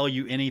let him tell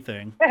you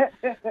anything.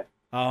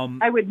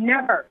 I would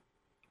never.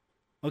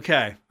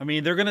 Okay.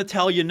 They're going to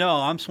tell you, no,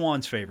 I'm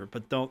Swan's favorite,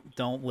 but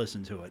don't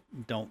listen to it.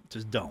 Don't.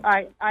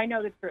 I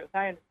know the truth.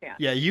 I understand.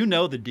 Yeah, you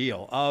know the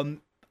deal.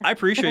 I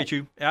appreciate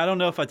you. I don't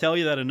know if I tell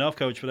you that enough,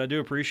 Coach, but I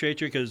do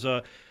appreciate you because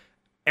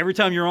every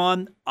time you're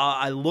on,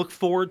 I look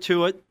forward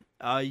to it.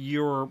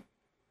 You're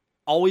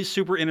always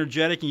super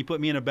energetic, and you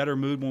put me in a better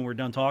mood when we're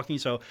done talking.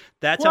 So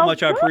that's how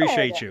much I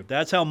appreciate you.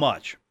 That's how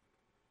much.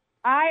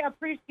 I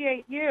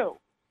appreciate you.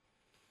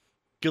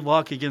 Good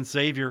luck against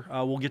Xavier.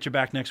 We'll get you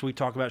back next week,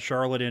 talk about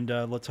Charlotte, and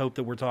let's hope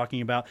that we're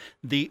talking about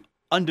the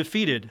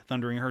undefeated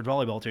Thundering Herd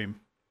volleyball team.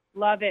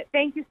 Love it.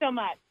 Thank you so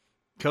much.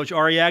 Coach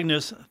Ari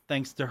Agnes,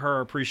 thanks to her.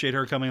 Appreciate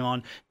her coming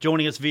on,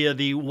 joining us via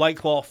the White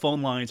Claw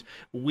phone lines.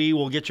 We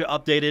will get you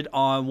updated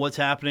on what's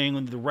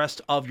happening the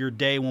rest of your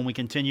day when we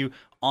continue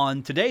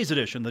on today's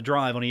edition, The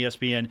Drive on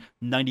ESPN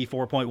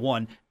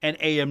 94.1 and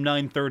AM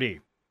 930.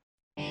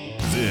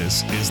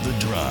 This is The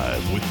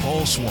Drive with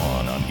Paul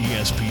Swan on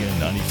ESPN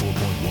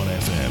 94.1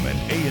 FM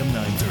and AM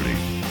 930.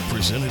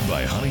 Presented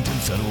by Huntington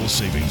Federal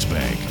Savings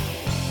Bank.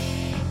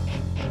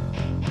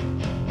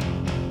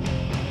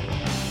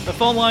 The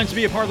phone lines to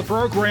be a part of the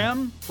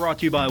program brought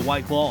to you by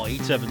White Claw,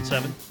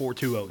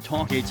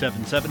 877-420-TALK,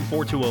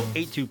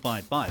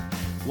 877-420-8255.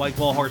 White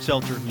Claw Hard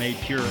Seltzer, made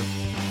pure.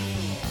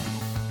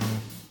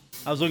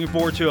 I was looking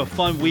forward to a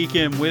fun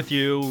weekend with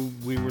you.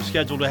 We were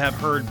scheduled to have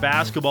Herd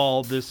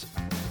basketball this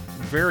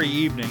very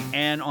evening,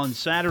 and on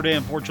Saturday,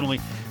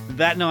 unfortunately,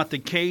 that not the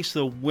case.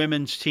 The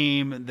women's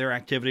team, their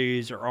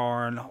activities are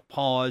on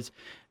pause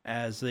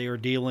as they are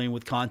dealing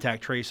with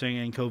contact tracing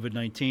and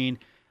COVID-19. Of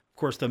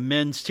course, the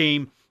men's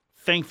team,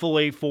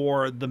 thankfully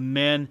for the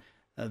men,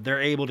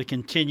 they're able to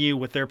continue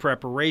with their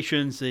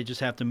preparations. They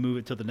just have to move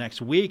it to the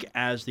next week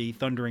as the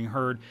Thundering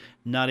Herd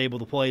not able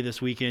to play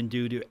this weekend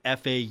due to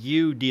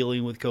FAU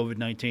dealing with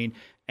COVID-19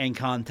 and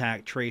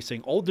contact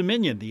tracing. Old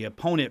Dominion, the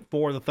opponent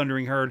for the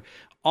Thundering Herd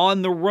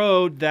on the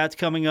road. That's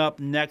coming up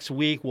next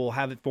week. We'll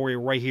have it for you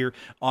right here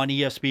on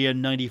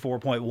ESPN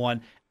 94.1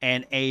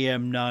 and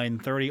AM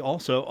 930.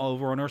 Also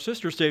over on our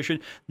sister station,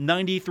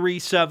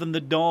 93.7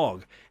 The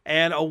Dog.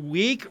 And a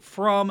week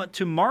from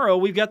tomorrow,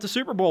 we've got the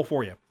Super Bowl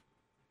for you.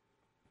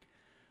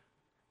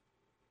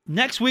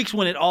 Next week's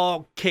when it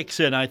all kicks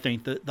in, I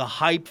think, the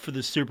hype for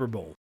the Super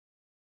Bowl.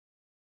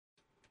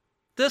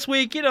 This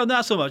week,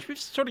 not so much. We've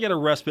sort of got a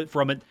respite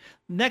from it.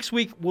 Next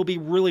week will be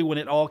really when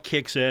it all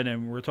kicks in,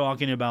 and we're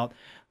talking about,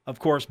 of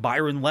course,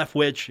 Byron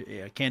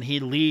Leftwich. Can he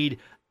lead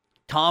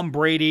Tom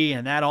Brady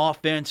and that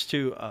offense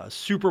to a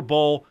Super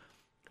Bowl?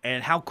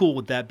 And how cool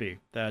would that be,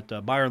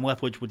 that Byron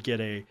Leftwich would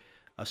get a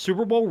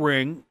Super Bowl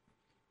ring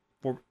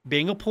for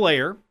being a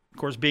player, of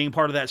course, being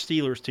part of that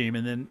Steelers team,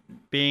 and then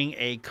being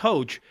a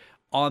coach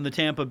on the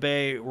Tampa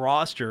Bay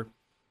roster,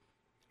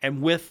 and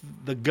with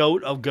the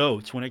GOAT of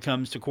GOATs when it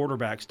comes to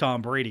quarterbacks,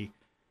 Tom Brady.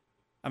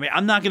 I mean,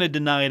 I'm not going to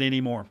deny it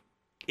anymore.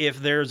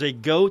 If there's a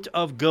GOAT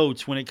of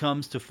GOATs when it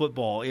comes to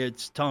football,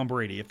 it's Tom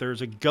Brady. If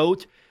there's a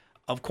GOAT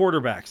of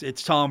quarterbacks,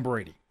 it's Tom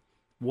Brady.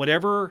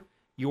 Whatever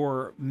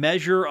your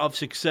measure of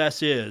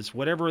success is,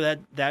 whatever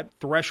that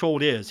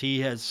threshold is,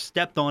 he has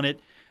stepped on it,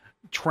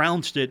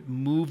 trounced it,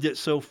 moved it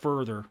so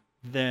further.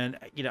 Then,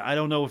 I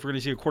don't know if we're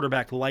going to see a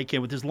quarterback like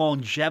him with his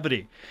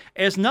longevity.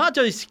 It's not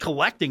just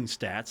collecting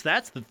stats.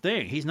 That's the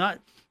thing. He's not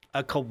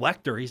a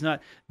collector. He's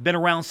not been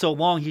around so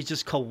long. He's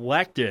just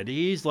collected.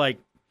 He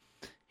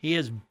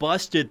has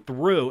busted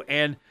through.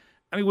 And,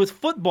 I mean, with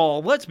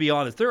football, let's be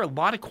honest, there are a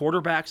lot of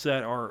quarterbacks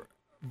that are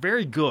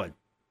very good.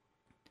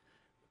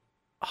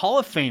 Hall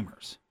of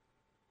Famers.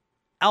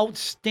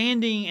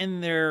 Outstanding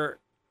in their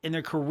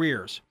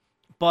careers.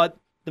 But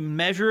the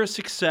measure of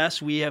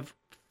success, we have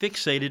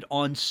fixated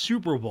on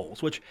Super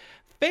Bowls, which,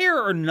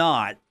 fair or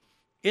not,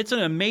 it's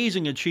an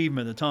amazing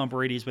achievement that Tom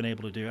Brady's been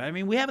able to do. I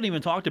mean, we haven't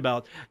even talked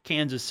about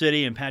Kansas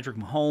City and Patrick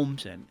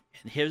Mahomes and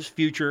his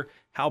future,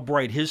 how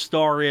bright his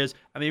star is.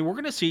 I mean, we're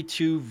going to see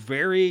two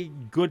very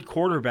good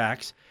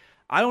quarterbacks.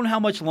 I don't know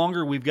how much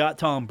longer we've got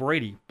Tom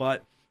Brady,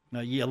 but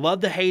you love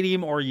to hate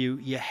him, or you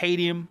hate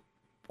him,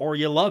 or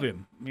you love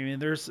him. I mean,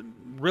 there's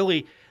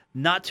really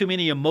not too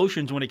many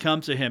emotions when it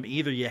comes to him.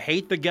 Either you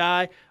hate the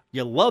guy,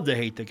 you love to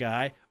hate the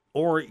guy,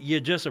 or you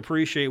just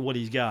appreciate what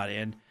he's got.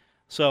 And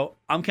so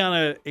I'm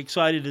kind of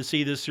excited to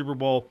see this Super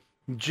Bowl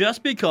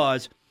just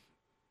because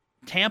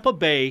Tampa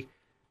Bay,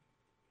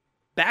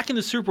 back in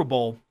the Super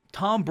Bowl,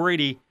 Tom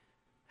Brady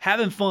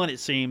having fun,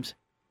 it seems,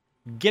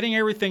 getting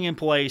everything in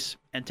place,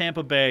 and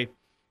Tampa Bay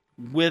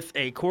with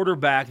a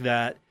quarterback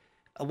that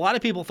a lot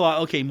of people thought,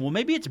 okay, well,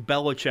 maybe it's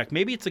Belichick.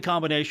 Maybe it's a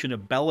combination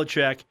of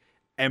Belichick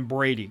and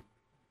Brady.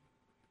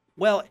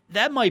 Well,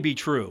 that might be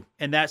true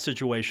in that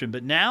situation,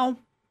 but now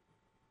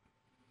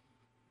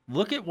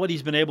look at what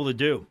he's been able to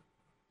do.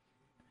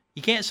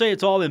 You can't say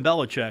it's all been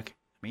Belichick.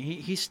 I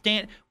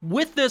mean,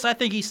 with this, I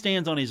think he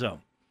stands on his own.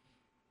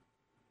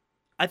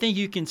 I think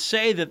you can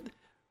say that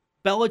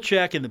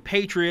Belichick and the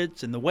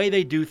Patriots and the way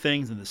they do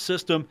things and the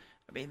system,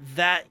 I mean,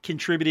 that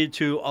contributed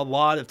to a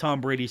lot of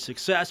Tom Brady's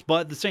success.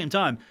 But at the same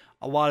time,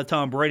 a lot of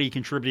Tom Brady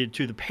contributed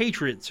to the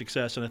Patriots'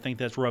 success, and I think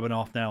that's rubbing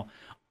off now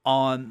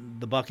on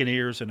the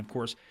Buccaneers. And, of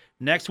course,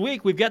 next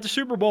week, we've got the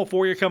Super Bowl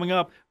for you coming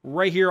up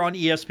right here on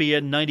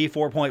ESPN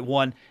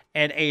 94.1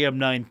 and AM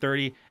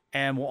 930.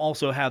 And we'll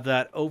also have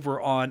that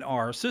over on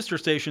our sister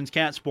stations,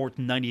 Cat Sports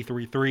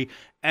 93.3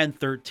 and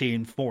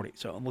 1340.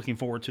 So I'm looking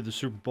forward to the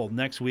Super Bowl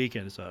next week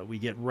as we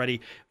get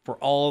ready for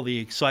all the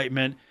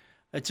excitement.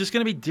 It's just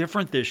going to be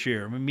different this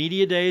year. I mean,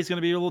 Media Day is going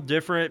to be a little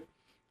different.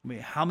 I mean,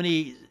 how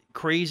many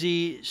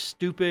crazy,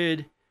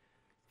 stupid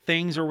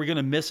things are we going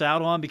to miss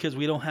out on because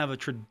we don't have a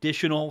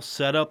traditional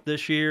setup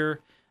this year?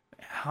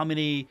 How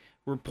many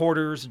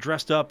reporters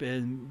dressed up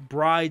in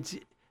brides'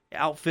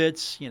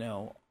 outfits,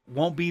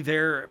 won't be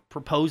there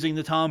proposing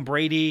to Tom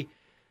Brady?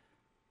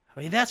 I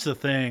mean, that's the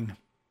thing.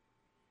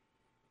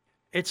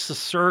 It's the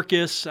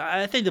circus.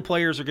 I think the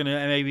players are going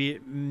to maybe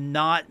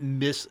not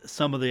miss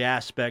some of the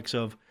aspects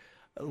of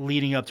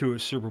leading up to a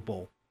Super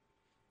Bowl.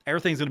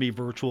 Everything's going to be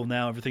virtual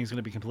now. Everything's going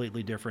to be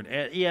completely different.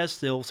 And yes,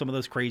 still some of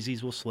those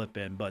crazies will slip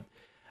in, but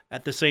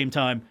at the same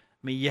time,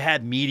 I mean, you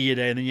had Media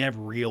Day and then you have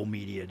real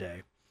Media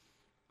Day.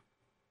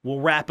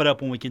 We'll wrap it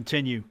up when we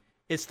continue.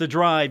 It's The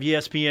Drive,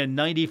 ESPN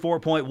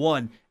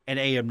 94.1 and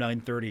AM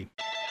 930.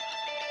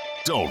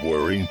 Don't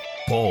worry.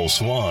 Paul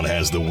Swan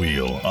has the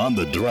wheel on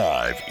The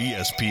Drive,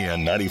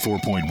 ESPN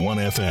 94.1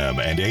 FM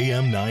and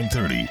AM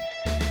 930.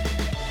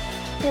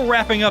 We're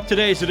wrapping up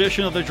today's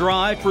edition of The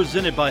Drive,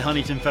 presented by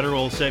Huntington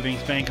Federal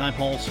Savings Bank. I'm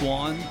Paul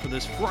Swan for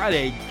this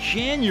Friday,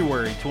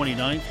 January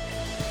 29th.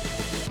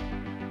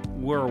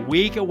 We're a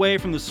week away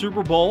from the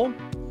Super Bowl,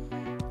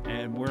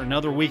 and we're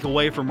another week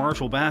away from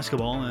Marshall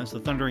basketball, as the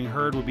Thundering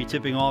Herd will be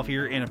tipping off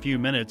here in a few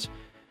minutes.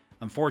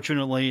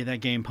 Unfortunately,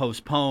 that game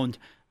postponed.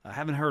 I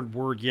haven't heard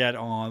word yet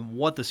on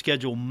what the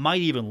schedule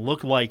might even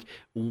look like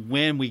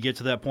when we get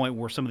to that point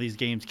where some of these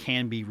games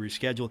can be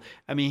rescheduled.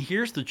 I mean,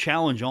 here's the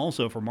challenge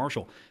also for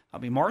Marshall. I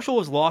mean, Marshall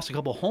has lost a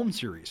couple home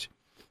series.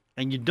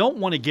 And you don't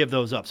want to give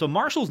those up. So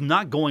Marshall's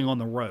not going on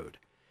the road.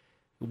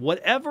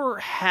 Whatever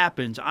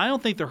happens, I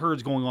don't think the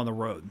Herd's going on the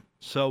road.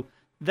 So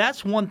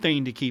that's one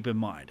thing to keep in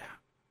mind.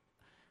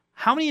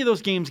 How many of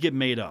those games get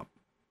made up?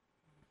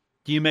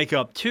 Do you make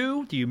up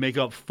 2? Do you make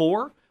up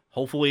 4?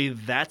 Hopefully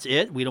that's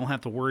it. We don't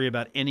have to worry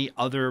about any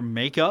other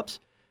makeups.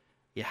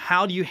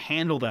 How do you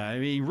handle that? I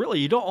mean, really,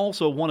 you don't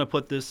also want to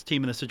put this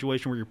team in a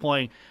situation where you're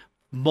playing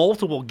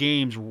multiple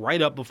games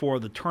right up before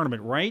the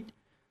tournament, right?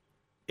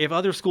 If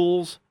other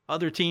schools,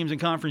 other teams in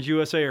Conference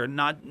USA are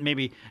not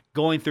maybe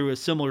going through a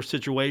similar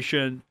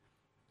situation,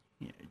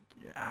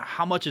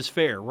 how much is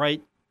fair,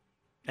 right?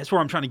 That's where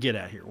I'm trying to get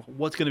at here.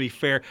 What's going to be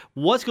fair?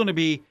 What's going to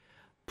be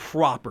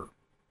proper?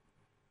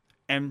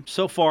 And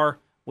so far,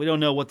 we don't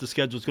know what the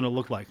schedule is going to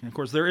look like. And, of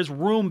course, there is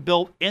room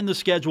built in the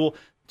schedule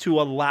to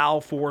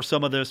allow for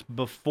some of this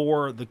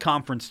before the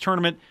conference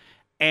tournament.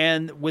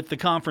 And with the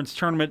conference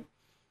tournament,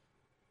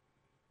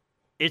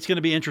 it's going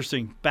to be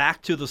interesting.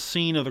 Back to the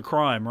scene of the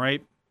crime,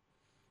 right?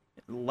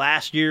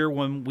 Last year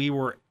when we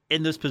were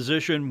in this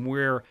position,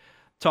 we're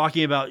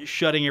talking about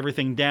shutting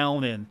everything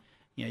down and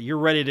you're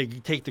ready to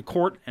take the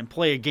court and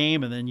play a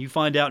game, and then you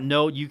find out,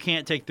 no, you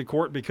can't take the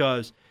court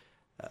because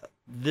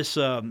this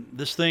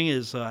thing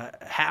is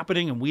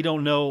happening, and we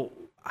don't know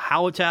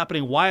how it's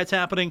happening, why it's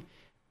happening,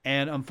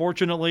 and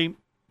unfortunately,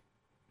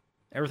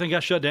 everything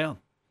got shut down.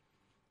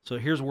 So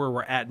here's where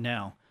we're at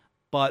now.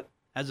 But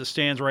as it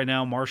stands right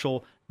now,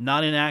 Marshall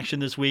not in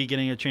action this week,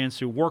 getting a chance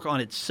to work on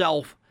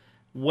itself.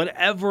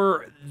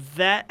 Whatever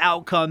that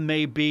outcome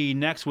may be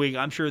next week,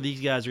 I'm sure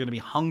these guys are going to be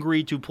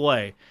hungry to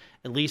play.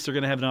 At least they're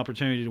going to have an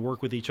opportunity to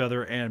work with each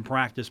other and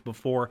practice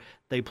before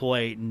they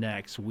play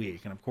next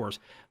week. And, of course,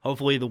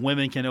 hopefully the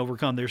women can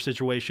overcome their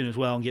situation as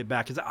well and get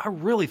back. Because I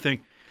really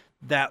think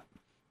that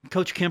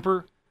Coach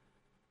Kemper,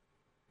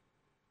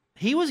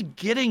 he was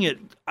getting it,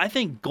 I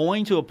think,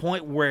 going to a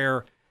point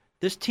where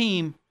this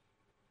team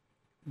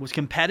was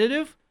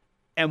competitive,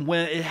 and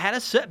when it had a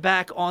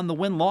setback on the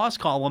win-loss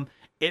column,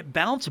 it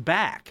bounced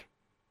back.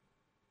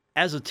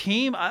 As a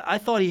team, I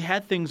thought he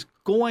had things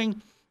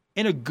going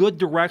in a good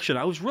direction.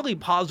 I was really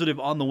positive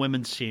on the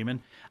women's team,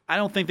 and I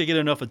don't think they get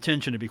enough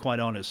attention, to be quite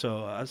honest.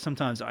 So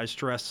sometimes I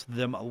stress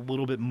them a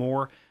little bit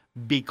more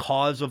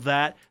because of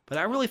that. But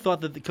I really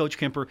thought that the Coach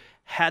Kemper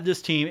had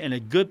this team in a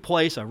good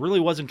place. I really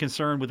wasn't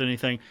concerned with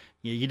anything.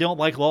 You don't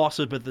like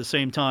losses, but at the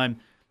same time,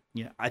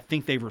 I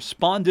think they've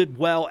responded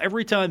well.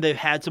 Every time they've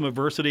had some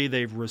adversity,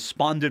 they've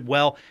responded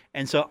well.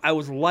 And so I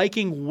was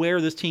liking where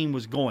this team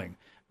was going.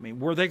 I mean,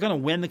 were they going to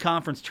win the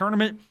conference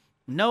tournament?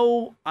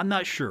 No, I'm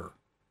not sure.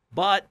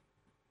 But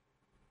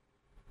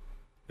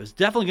it was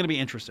definitely going to be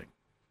interesting.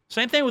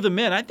 Same thing with the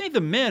men. I think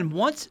the men,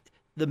 once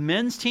the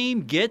men's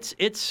team gets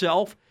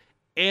itself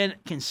in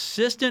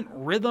consistent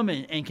rhythm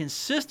and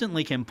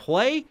consistently can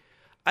play,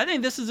 I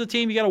think this is a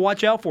team you got to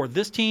watch out for.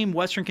 This team,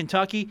 Western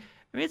Kentucky,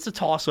 I mean, it's a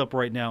toss-up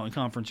right now in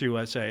Conference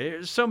USA.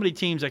 There's so many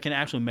teams that can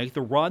actually make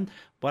the run,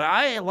 but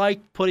I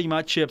like putting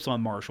my chips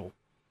on Marshall.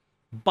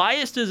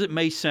 Biased as it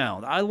may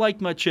sound, I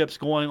like my chips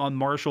going on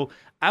Marshall.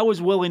 I was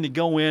willing to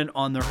go in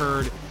on the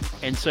Herd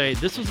and say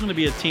this is going to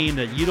be a team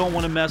that you don't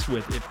want to mess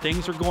with. If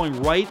things are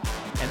going right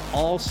and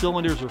all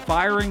cylinders are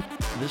firing,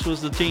 this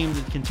was the team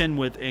to contend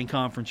with in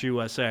Conference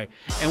USA.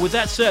 And with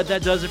that said,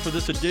 that does it for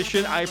this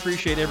edition. I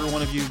appreciate every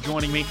one of you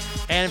joining me.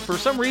 And for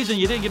some reason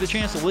you didn't get a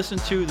chance to listen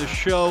to the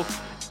show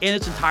in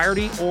its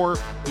entirety, or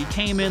you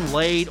came in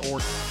late, or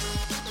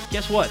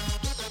guess what?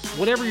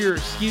 Whatever your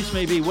excuse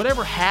may be,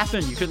 whatever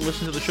happened, you couldn't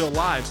listen to the show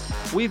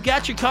live, we've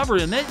got you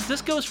covered. And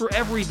this goes for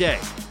every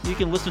day. You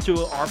can listen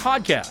to our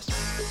podcast.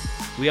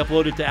 We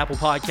upload it to Apple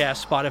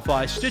Podcasts,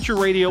 Spotify, Stitcher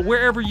Radio.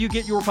 Wherever you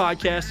get your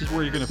podcast is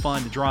where you're going to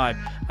find The Drive.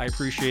 I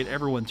appreciate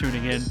everyone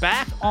tuning in.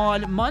 Back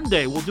on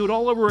Monday, we'll do it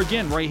all over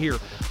again right here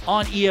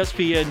on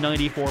ESPN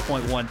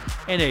 94.1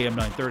 and AM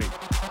 930.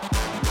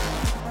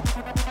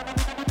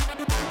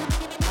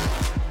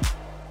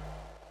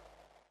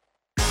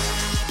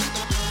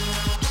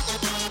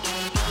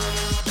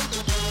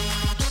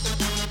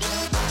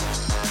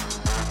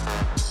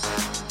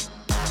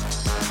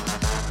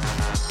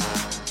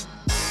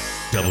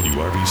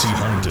 WRBC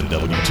Huntington,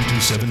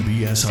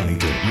 W227BS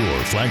Huntington,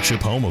 your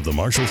flagship home of the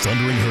Marshall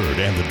Thundering Herd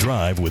and The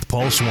Drive with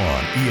Paul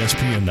Swan,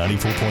 ESPN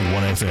 94.1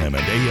 FM and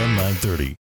AM 930.